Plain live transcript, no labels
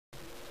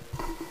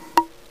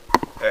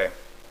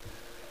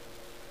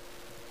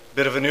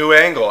Bit of a new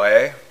angle,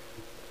 eh?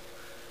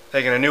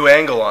 Taking a new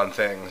angle on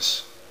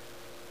things.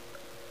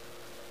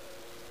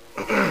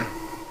 I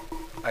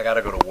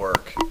gotta go to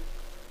work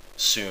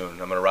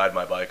soon. I'm gonna ride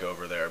my bike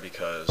over there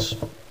because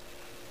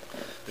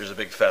there's a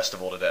big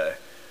festival today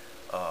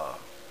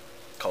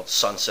called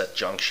Sunset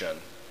Junction,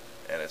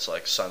 and it's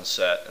like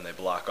sunset and they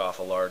block off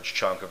a large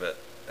chunk of it,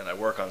 and I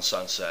work on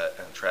Sunset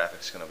and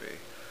traffic's gonna be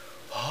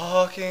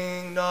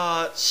fucking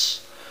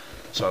nuts.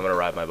 So I'm gonna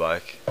ride my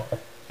bike.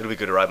 It'll be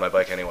good to ride my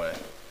bike anyway.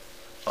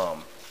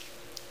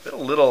 Been a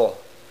little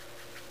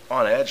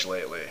on edge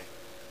lately.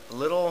 A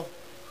little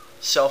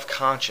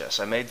self-conscious.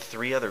 I made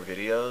 3 other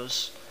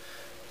videos.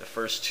 The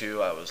first 2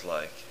 I was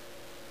like,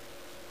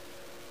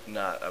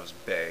 I was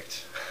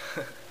baked.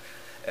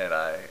 And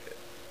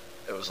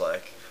it was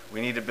like,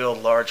 we need to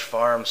build large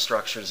farm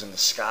structures in the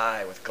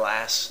sky with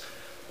glass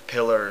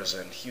pillars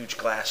and huge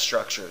glass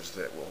structures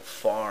that will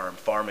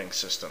farming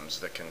systems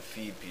that can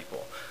feed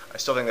people. I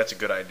still think that's a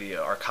good idea.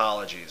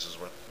 Arcologies is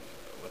what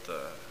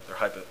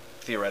they're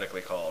theoretically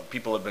called.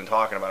 People have been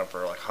talking about them for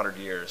like 100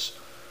 years.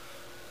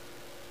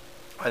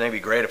 I think it'd be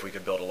great if we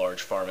could build a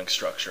large farming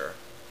structure,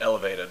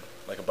 elevated,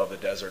 like above the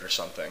desert or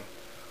something.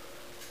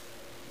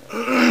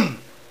 We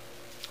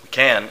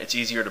can. It's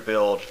easier to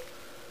build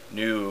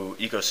new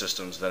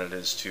ecosystems than it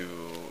is to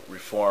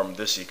reform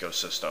this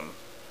ecosystem.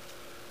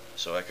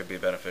 So that could be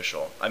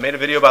beneficial. I made a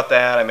video about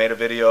that. I made a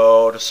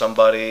video to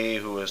somebody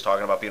who was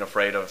talking about being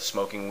afraid of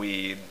smoking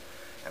weed,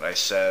 and I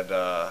said,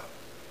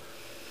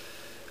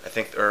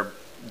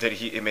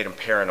 it made him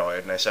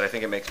paranoid, and I said I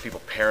think it makes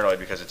people paranoid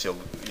because it's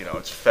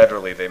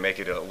federally they make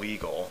it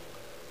illegal,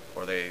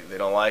 or they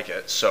don't like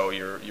it. So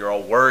you're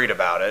all worried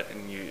about it,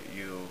 and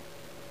you're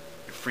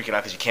freaking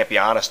out because you can't be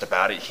honest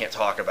about it. You can't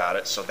talk about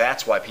it. So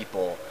that's why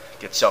people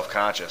get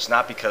self-conscious,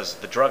 not because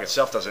the drug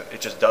itself doesn't. It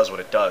just does what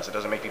it does. It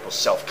doesn't make people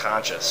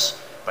self-conscious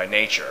by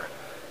nature.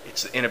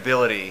 It's the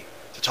inability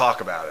to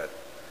talk about it.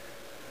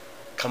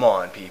 Come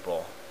on,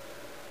 people.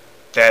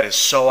 That is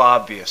so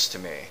obvious to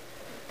me.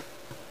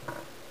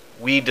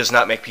 Weed does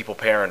not make people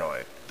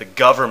paranoid. The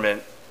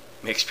government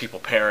makes people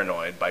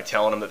paranoid by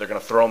telling them that they're going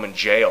to throw them in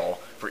jail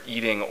for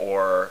eating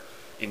or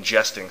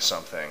ingesting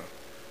something.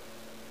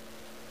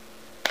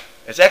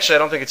 It's actually, I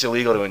don't think it's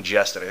illegal to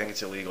ingest it. I think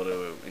it's illegal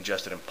to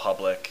ingest it in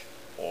public,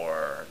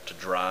 or to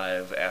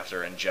drive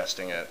after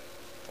ingesting it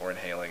or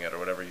inhaling it or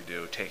whatever you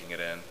do, taking it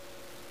in.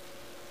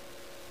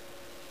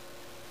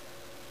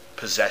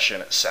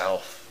 Possession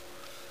itself.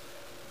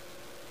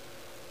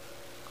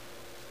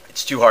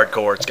 It's too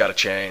hardcore. It's got to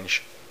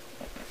change.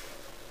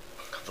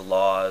 The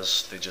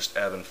laws, they just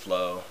ebb and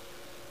flow.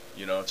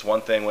 You know, it's one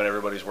thing when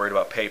everybody's worried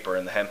about paper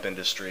and the hemp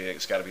industry.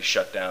 It's got to be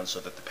shut down so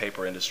that the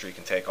paper industry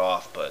can take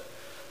off, but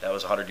that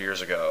was 100 years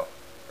ago,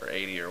 or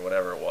 80 or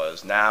whatever it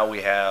was. Now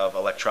we have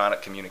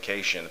electronic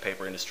communication. The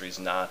paper industry is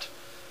not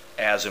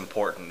as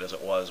important as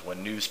it was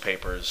when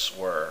newspapers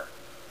were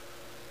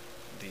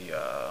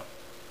the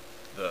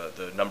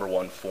number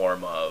one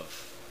form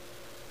of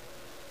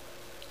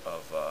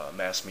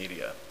mass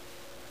media.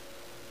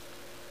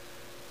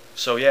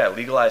 So yeah,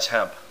 legalize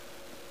hemp.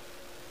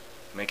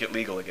 Make it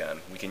legal again.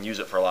 We can use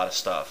it for a lot of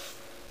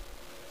stuff.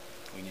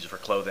 We can use it for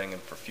clothing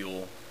and for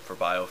fuel, for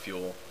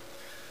biofuel.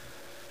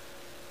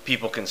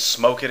 People can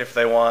smoke it if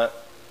they want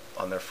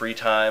on their free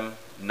time,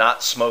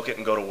 not smoke it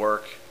and go to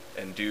work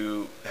and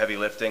do heavy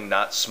lifting,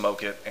 not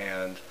smoke it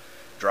and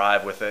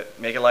drive with it.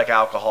 Make it like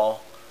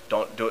alcohol.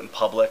 Don't do it in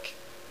public.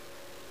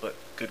 But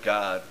good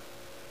God,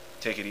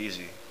 take it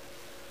easy.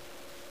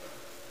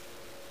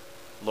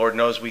 Lord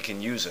knows we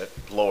can use it.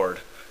 Lord,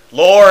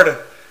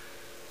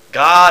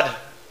 God,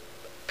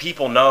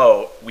 people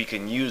know we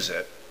can use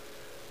it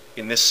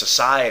in this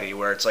society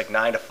where it's like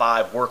 9 to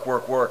 5,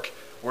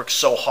 work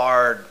so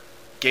hard,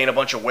 gain a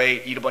bunch of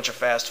weight, eat a bunch of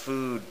fast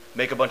food,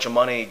 make a bunch of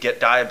money, get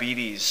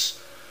diabetes,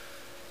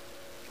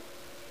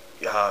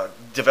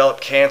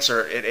 develop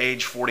cancer at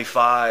age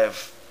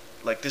 45.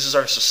 Like, this is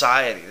our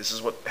society. This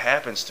is what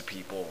happens to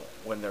people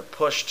when they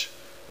push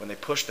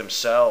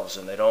themselves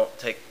and they don't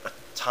take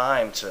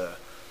time to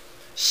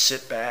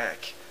sit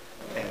back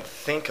and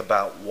think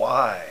about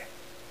why.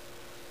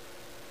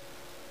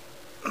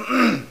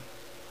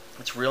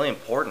 It's really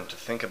important to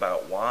think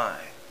about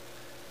why.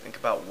 Think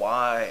about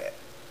why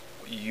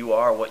you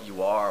are what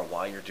you are,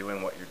 why you're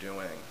doing what you're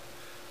doing.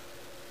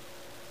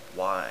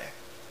 Why?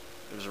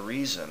 There's a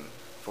reason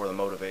for the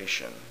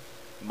motivation.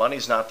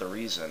 Money's not the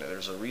reason.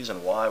 There's a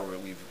reason why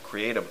we've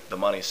created the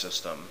money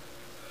system.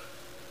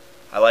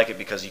 I like it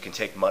because you can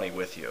take money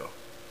with you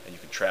and you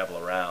can travel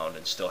around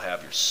and still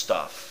have your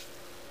stuff.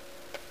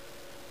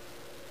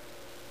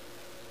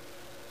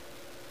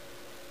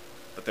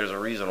 But there's a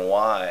reason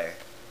why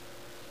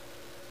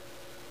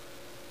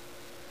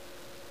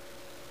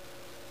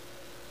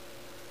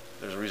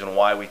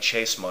we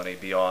chase money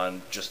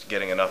beyond just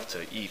getting enough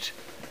to eat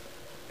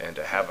and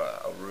to have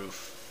a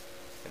roof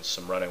and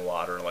some running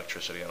water and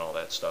electricity and all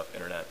that stuff,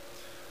 internet.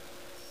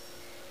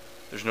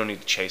 There's no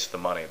need to chase the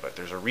money, but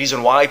there's a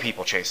reason why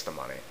people chase the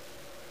money.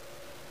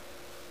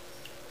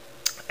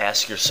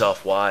 Ask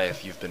yourself why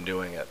if you've been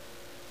doing it.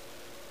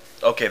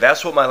 Okay,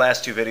 that's what my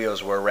last two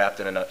videos were, wrapped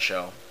in a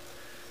nutshell.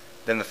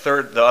 Then the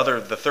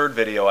third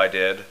video I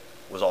did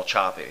was all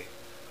choppy,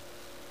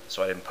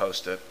 so I didn't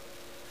post it.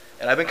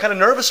 And I've been kind of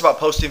nervous about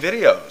posting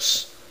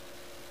videos.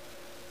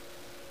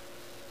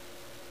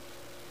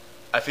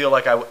 I feel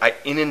like I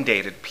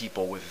inundated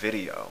people with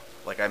video.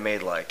 Like I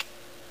made like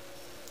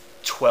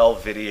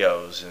 12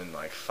 videos in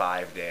like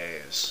 5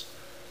 days.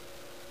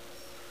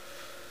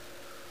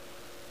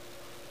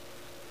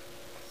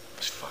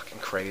 It's fucking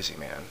crazy,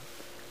 man.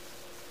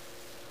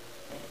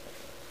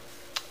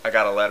 I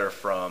got a letter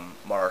from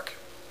Mark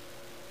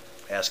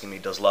asking me,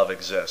 does love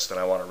exist? And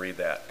I want to read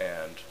that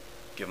and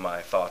give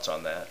my thoughts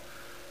on that.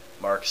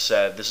 Mark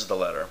said, this is the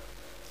letter.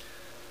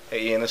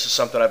 Hey Ian, this is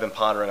something I've been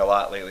pondering a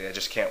lot lately. I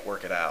just can't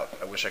work it out.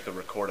 I wish I could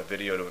record a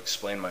video to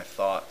explain my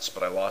thoughts,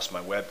 but I lost my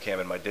webcam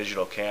and my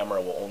digital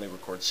camera will only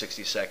record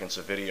 60 seconds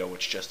of video,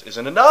 which just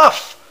isn't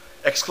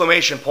enough!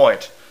 Exclamation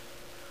point.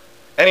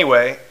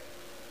 Anyway,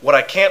 what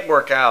I can't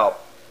work out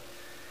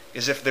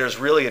is if there's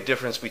really a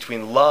difference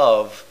between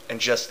love and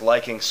just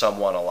liking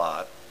someone a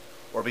lot,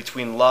 or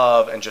between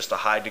love and just a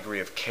high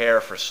degree of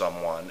care for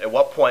someone. At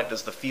what point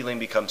does the feeling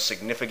become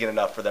significant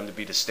enough for them to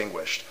be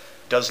distinguished?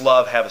 Does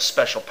love have a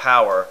special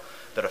power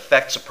that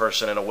affects a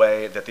person in a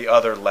way that the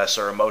other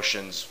lesser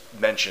emotions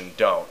mentioned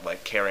don't,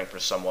 like caring for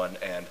someone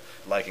and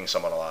liking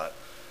someone a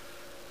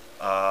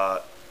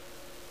lot?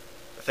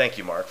 Thank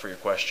you, Mark, for your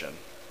question.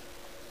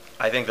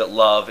 I think that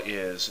love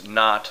is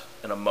not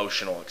an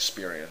emotional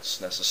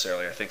experience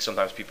necessarily. I think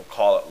sometimes people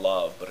call it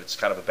love, but it's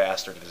kind of a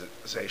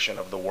bastardization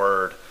of the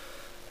word.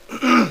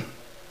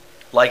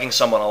 Liking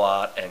someone a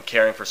lot and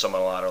caring for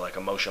someone a lot are like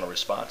emotional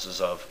responses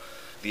of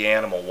the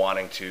animal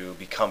wanting to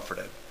be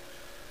comforted.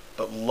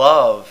 But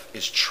love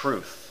is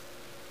truth.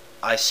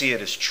 I see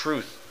it as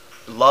truth.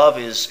 Love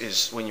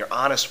is when you're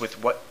honest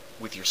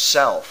with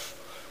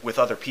yourself, with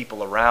other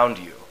people around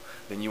you,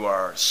 then you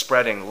are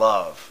spreading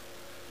love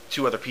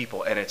to other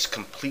people, and it's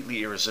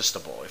completely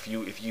irresistible. If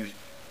you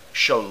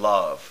show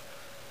love,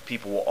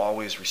 people will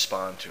always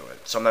respond to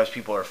it. Sometimes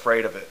people are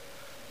afraid of it.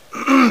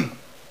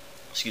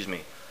 Excuse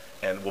me,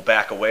 and will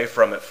back away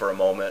from it for a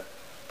moment,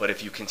 but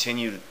if you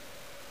continue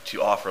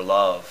to offer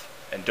love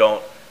and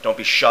don't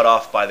be shut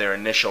off by their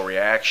initial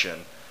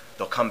reaction,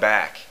 they'll come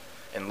back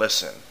and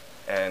listen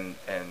and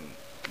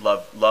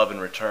love in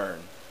return.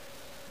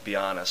 Be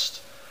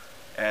honest.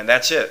 And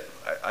that's it.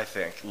 I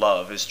think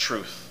love is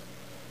truth.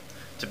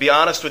 To be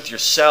honest with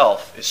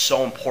yourself is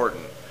so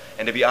important,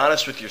 and to be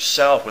honest with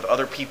yourself, with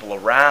other people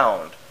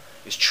around,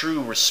 is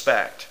true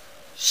respect,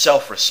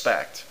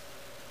 self-respect,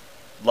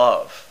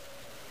 love.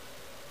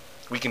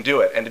 We can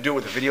do it, and to do it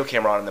with a video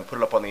camera on and then put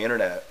it up on the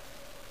internet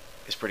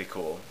is pretty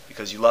cool,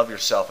 because you love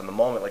yourself in the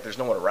moment. Like, there's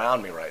no one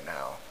around me right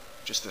now,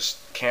 just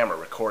this camera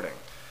recording.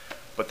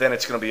 But then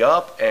it's going to be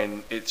up,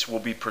 and it will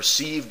be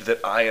perceived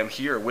that I am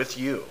here with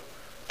you.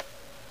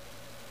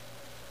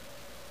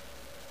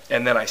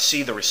 And then I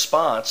see the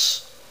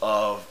response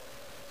of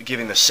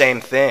giving the same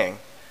thing,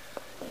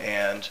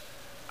 and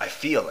I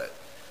feel it.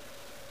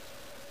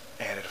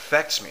 And it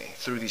affects me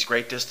through these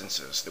great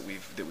distances that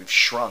we've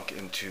shrunk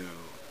into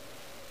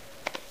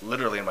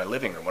literally in my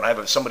living room. When I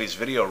have somebody's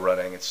video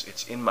running,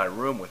 it's in my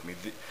room with me.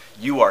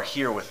 You are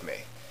here with me.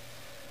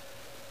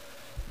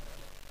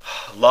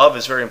 Love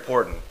is very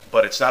important,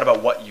 but it's not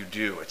about what you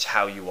do, it's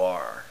how you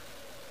are.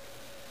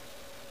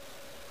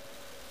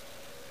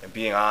 And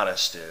being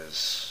honest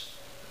is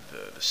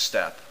the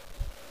step.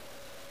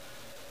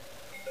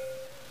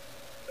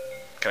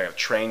 Kind of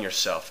train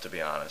yourself to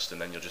be honest, and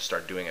then you'll just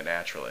start doing it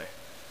naturally.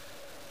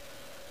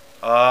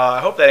 I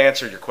hope that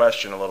answered your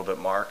question a little bit,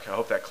 Mark. I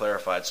hope that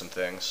clarified some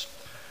things.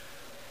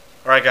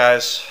 Alright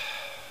guys,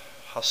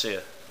 I'll see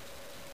you.